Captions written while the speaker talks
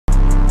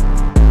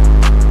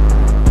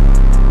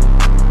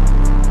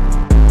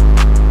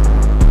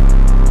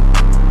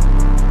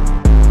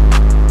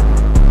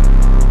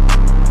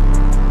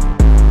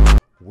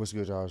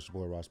What's good, y'all? It's your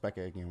boy Ross back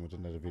again with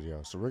another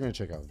video. So we're going to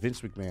check out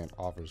Vince McMahon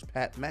offers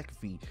Pat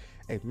McAfee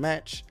a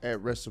match at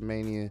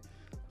WrestleMania.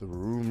 The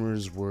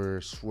rumors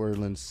were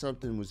swirling.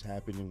 Something was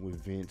happening with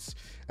Vince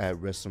at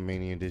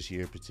WrestleMania this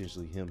year,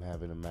 potentially him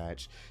having a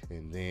match.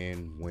 And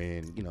then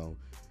when,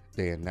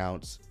 they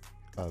announced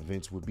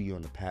Vince would be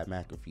on the Pat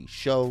McAfee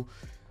show,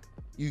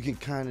 you can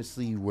kind of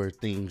see where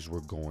things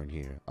were going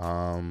here.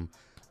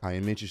 I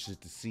am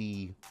interested to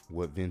see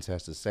what Vince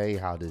has to say,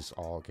 how this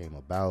all came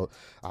about.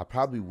 I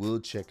probably will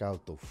check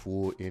out the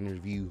full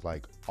interview,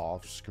 like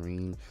off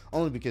screen,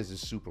 only because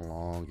it's super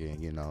long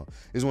and,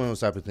 it's one of those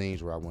type of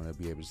things where I want to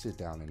be able to sit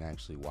down and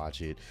actually watch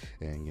it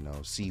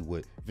and, see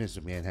what Vince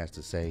McMahon has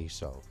to say.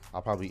 So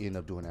I'll probably end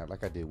up doing that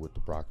like I did with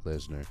the Brock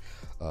Lesnar,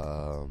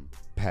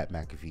 Pat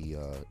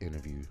McAfee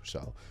interview.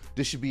 So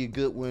this should be a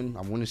good one.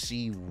 I want to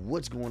see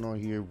what's going on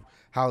here,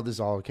 how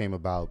this all came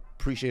about.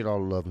 Appreciate all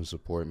the love and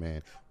support,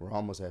 man. We're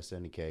almost at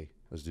 70K.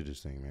 Let's do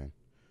this thing, man.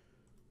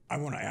 I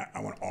want to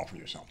offer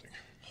you something.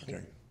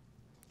 Okay.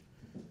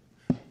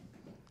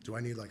 Do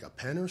I need like a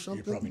pen or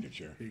something? You probably need a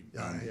chair.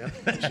 Yeah.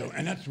 So,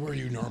 and that's where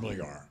you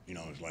normally are.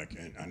 It's like,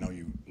 and I know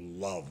you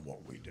love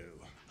what we do,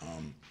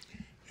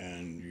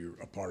 and you're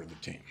a part of the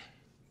team,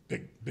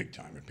 big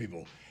time. And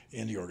people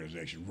in the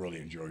organization really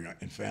enjoy you,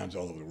 and fans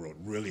all over the world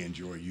really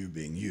enjoy you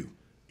being you.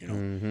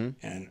 And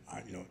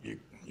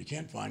you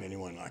can't find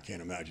anyone, I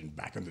can't imagine,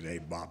 back in the day,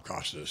 Bob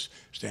Costas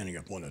standing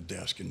up on a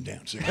desk and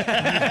dancing.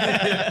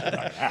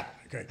 Okay,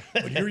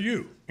 but you're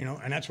you,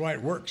 and that's why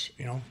it works,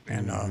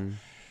 and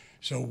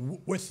so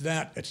with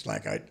that, it's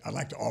like I'd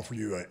like to offer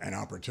you an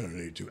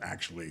opportunity to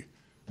actually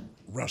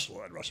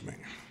wrestle at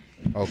WrestleMania.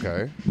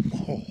 Okay.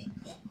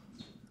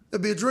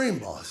 It'd be a dream,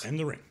 boss. In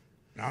the ring.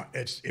 Now,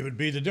 it would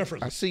be the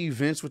difference. I see you,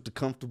 Vince, with the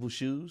comfortable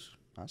shoes.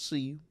 I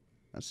see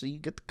you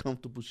get the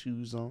comfortable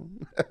shoes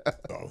on.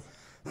 So,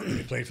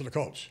 he played for the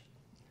Colts.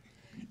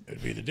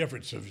 It'd be the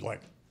difference of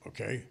like,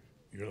 okay,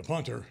 you're the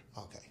punter.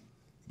 Okay.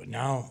 But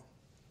now,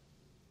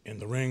 in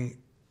the ring,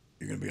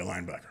 you're going to be a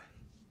linebacker.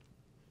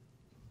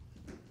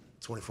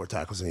 24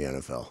 tackles in the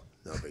NFL.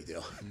 No big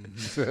deal.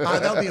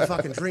 That would be a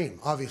fucking dream,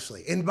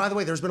 obviously. And by the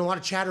way, there's been a lot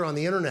of chatter on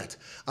the internet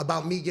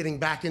about me getting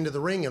back into the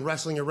ring and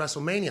wrestling at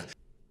WrestleMania.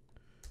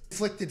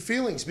 Inflicted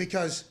feelings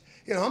because,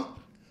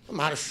 I'm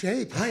out of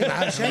shape. I am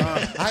out of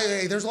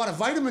shape. There's a lot of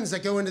vitamins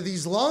that go into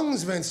these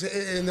lungs, Vince,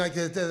 and like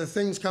the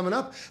things coming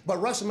up. But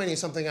WrestleMania is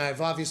something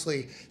I've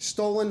obviously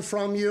stolen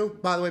from you.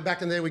 By the way,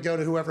 back in the day, we'd go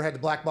to whoever had the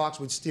black box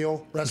would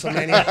steal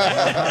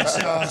WrestleMania.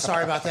 So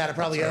sorry about that. I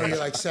probably owe you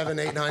like $7,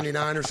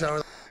 $8.99 or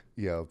so.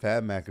 Yo,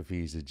 Pat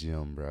McAfee's a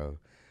gem, bro.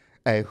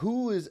 Hey,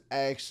 who is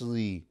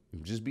actually,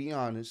 just be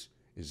honest,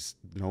 there's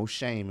no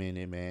shame in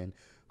it, man.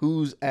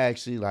 Who's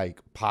actually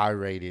like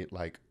pirated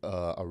like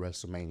a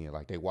WrestleMania?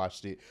 Like they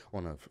watched it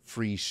on a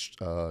free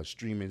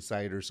streaming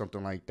site or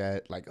something like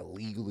that, like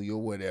illegally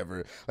or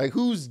whatever. Like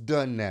who's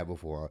done that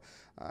before?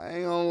 I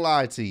ain't gonna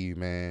lie to you,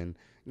 man.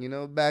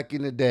 Back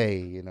in the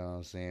day, what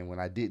I'm saying, when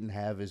I didn't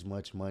have as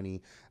much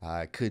money,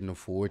 I couldn't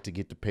afford to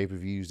get the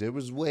pay-per-views. There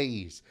was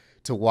ways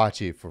to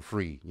watch it for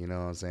free. You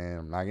know what I'm saying?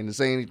 I'm not gonna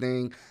say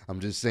anything. I'm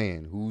just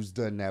saying, who's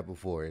done that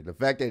before? And the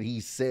fact that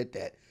he said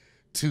that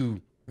to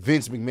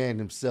Vince McMahon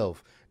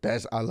himself,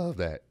 I love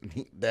that.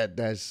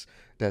 That's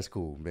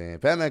cool, man.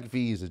 Pat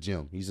McAfee is a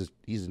gem. He's a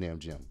damn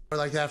gem.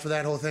 Like that for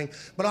that whole thing.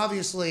 But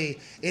obviously,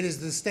 it is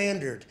the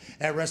standard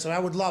at wrestling. I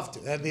would love to.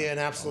 That'd be an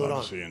absolute honor. I'd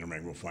love to see you in the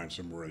ring. We'll find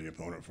some worthy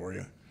opponent for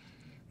you.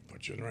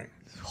 Put you in the ring.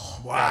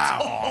 Wow.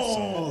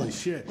 Awesome. Holy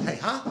shit. Hey,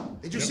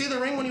 Did you see the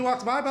ring when you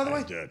walked by, by the way?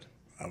 I did.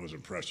 I was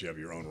impressed. You have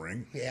your own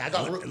ring. Yeah,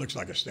 it looks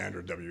like a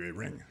standard WA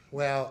ring.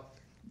 Well,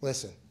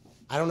 listen.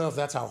 I don't know if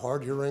that's how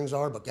hard your rings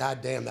are, but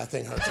goddamn, that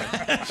thing hurts.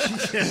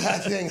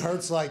 That thing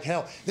hurts like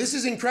hell. This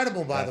is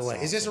incredible, by the way.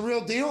 Awesome. Is this a real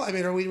deal? I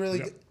mean, are we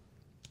really?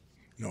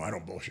 No, I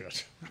don't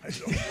bullshit.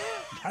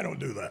 I don't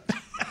do that.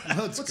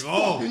 Let's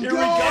go. Here we go.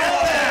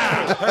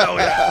 Yeah. Hell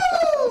yeah.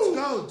 Let's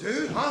go,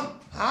 dude. Huh?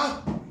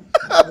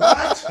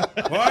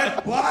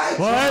 What?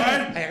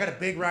 Hey, I got a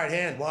big right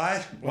hand.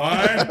 What?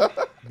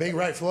 Big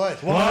right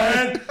foot.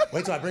 What?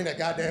 Wait till I bring that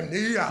goddamn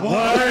knee out.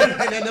 What?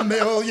 And then the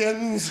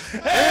millions.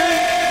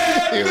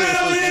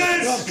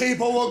 Millions. The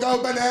people will go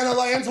banana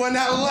lands when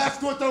that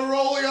left with the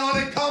rollie on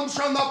it comes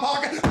from the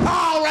pocket.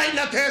 Oh, right in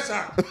the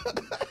kisser.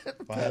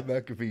 Pat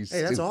McAfee's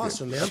Hey, that's stupid.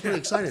 awesome, man. I'm pretty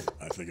excited.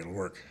 I think it'll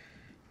work.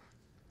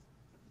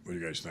 What do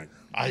you guys think?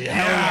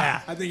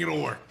 Yeah. I think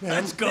it'll work.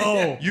 Let's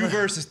go. You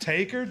versus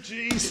Taker?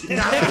 Jeez.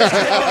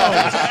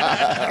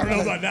 I don't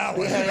know about that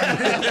one.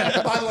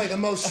 By the way, the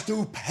most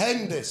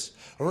stupendous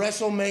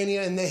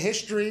WrestleMania in the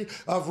history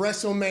of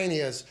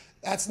WrestleManias.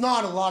 That's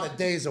not a lot of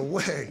days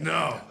away.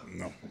 No.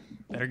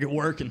 Better get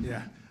working.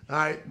 Yeah. All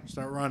right.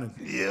 Start running.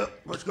 Yep.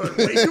 Let's go.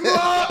 Wake him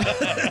up.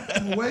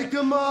 Wake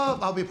him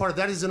up. I'll be a part of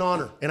that. Is an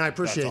honor, and I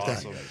appreciate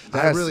That's that. awesome.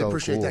 I That's really so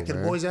appreciate cool, that. Can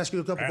man. the boys ask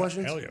you a couple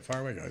questions? Hell yeah. Fire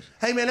away, guys.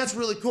 Hey, man, that's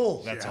really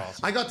cool. That's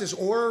awesome. I got this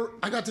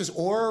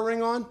aura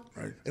ring on.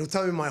 Right. It'll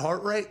tell me my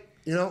heart rate.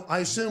 I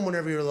assume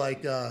whenever you're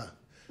like,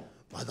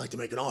 I'd like to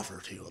make an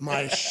offer to you.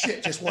 My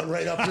shit just went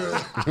right up here.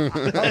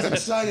 I was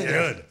excited.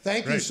 Good.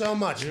 Thank you so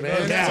much, man.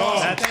 Yeah. That's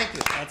awesome. Thank you.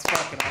 That's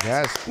fucking awesome.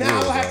 That's cool, Now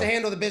we'll have bro. to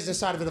handle the business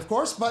side of it, of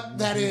course, but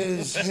that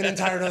is an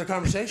entire other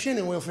conversation,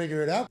 and we'll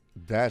figure it out.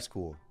 That's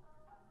cool.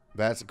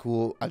 That's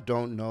cool. I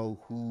don't know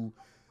who.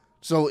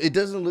 So it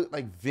doesn't look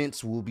like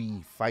Vince will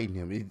be fighting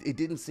him. It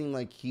didn't seem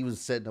like he was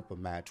setting up a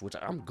match, which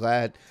I'm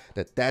glad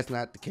that that's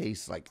not the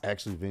case. Like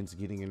actually Vince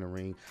getting in the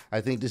ring.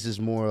 I think this is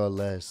more or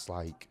less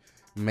like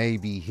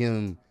maybe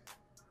him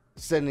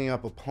setting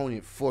up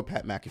opponent for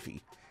Pat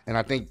McAfee. And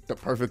I think the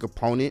perfect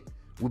opponent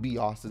would be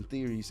Austin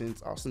Theory,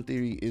 since Austin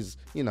Theory is,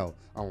 you know,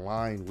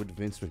 aligned with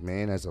Vince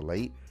McMahon as of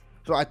late.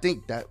 So I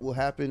think that will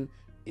happen.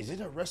 Is it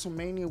a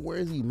WrestleMania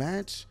worthy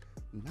match?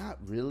 Not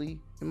really,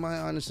 in my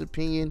honest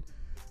opinion.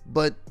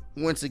 But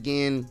once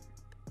again,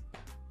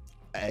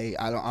 hey,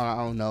 I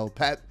don't know.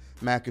 Pat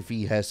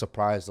McAfee has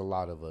surprised a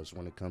lot of us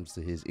when it comes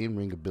to his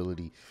in-ring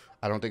ability.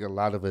 I don't think a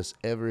lot of us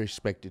ever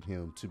expected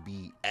him to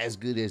be as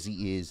good as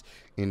he is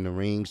in the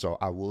ring. So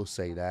I will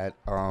say that.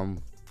 I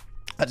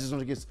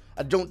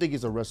don't think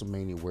it's a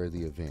WrestleMania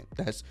worthy event.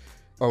 That's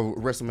a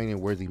WrestleMania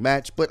worthy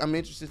match, but I'm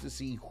interested to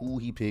see who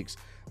he picks.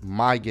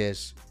 My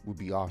guess would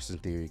be Austin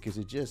Theory because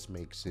it just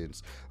makes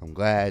sense. I'm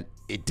glad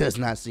it does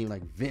not seem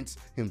like Vince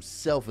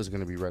himself is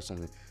going to be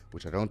wrestling,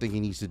 which I don't think he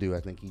needs to do.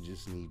 I think he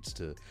just needs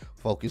to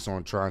focus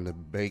on trying to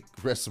make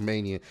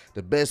WrestleMania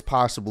the best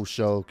possible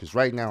show, because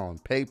right now on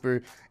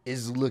paper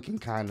it's looking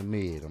kind of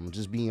mid. I'm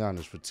just being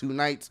honest. For 2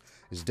 nights,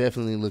 it's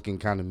definitely looking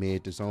kind of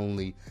mid. There's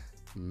only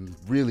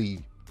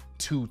really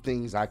 2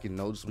 things I can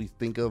noticeably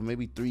think of,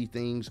 maybe 3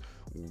 things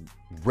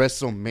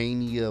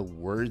WrestleMania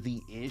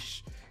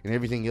worthy-ish, and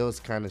everything else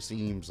kind of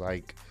seems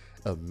like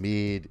a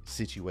mid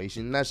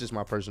situation. And that's just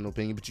my personal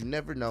opinion, but you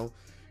never know.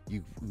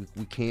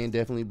 We can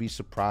definitely be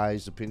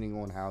surprised depending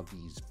on how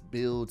these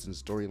builds and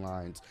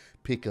storylines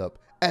pick up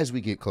as we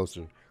get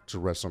closer to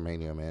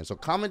WrestleMania, man. So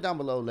comment down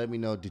below, let me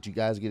know, did you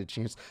guys get a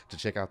chance to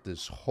check out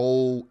this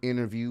whole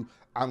interview?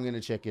 I'm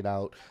gonna check it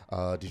out.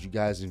 Did you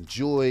guys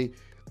enjoy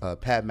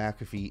Pat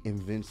McAfee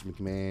and Vince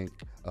McMahon,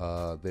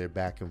 their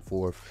back and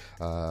forth?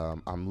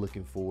 I'm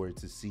looking forward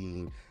to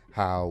seeing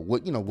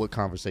what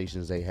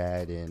conversations they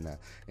had,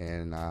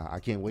 and I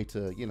can't wait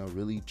to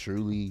really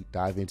truly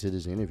dive into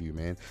this interview,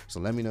 man. So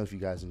let me know if you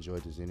guys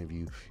enjoyed this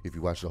interview, if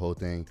you watched the whole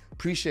thing.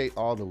 Appreciate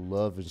all the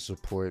love and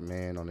support,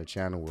 man, on the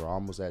channel. We're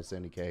almost at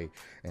 70K,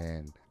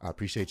 and I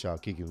appreciate y'all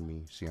kicking with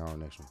me. See y'all on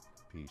the next one.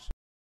 Peace.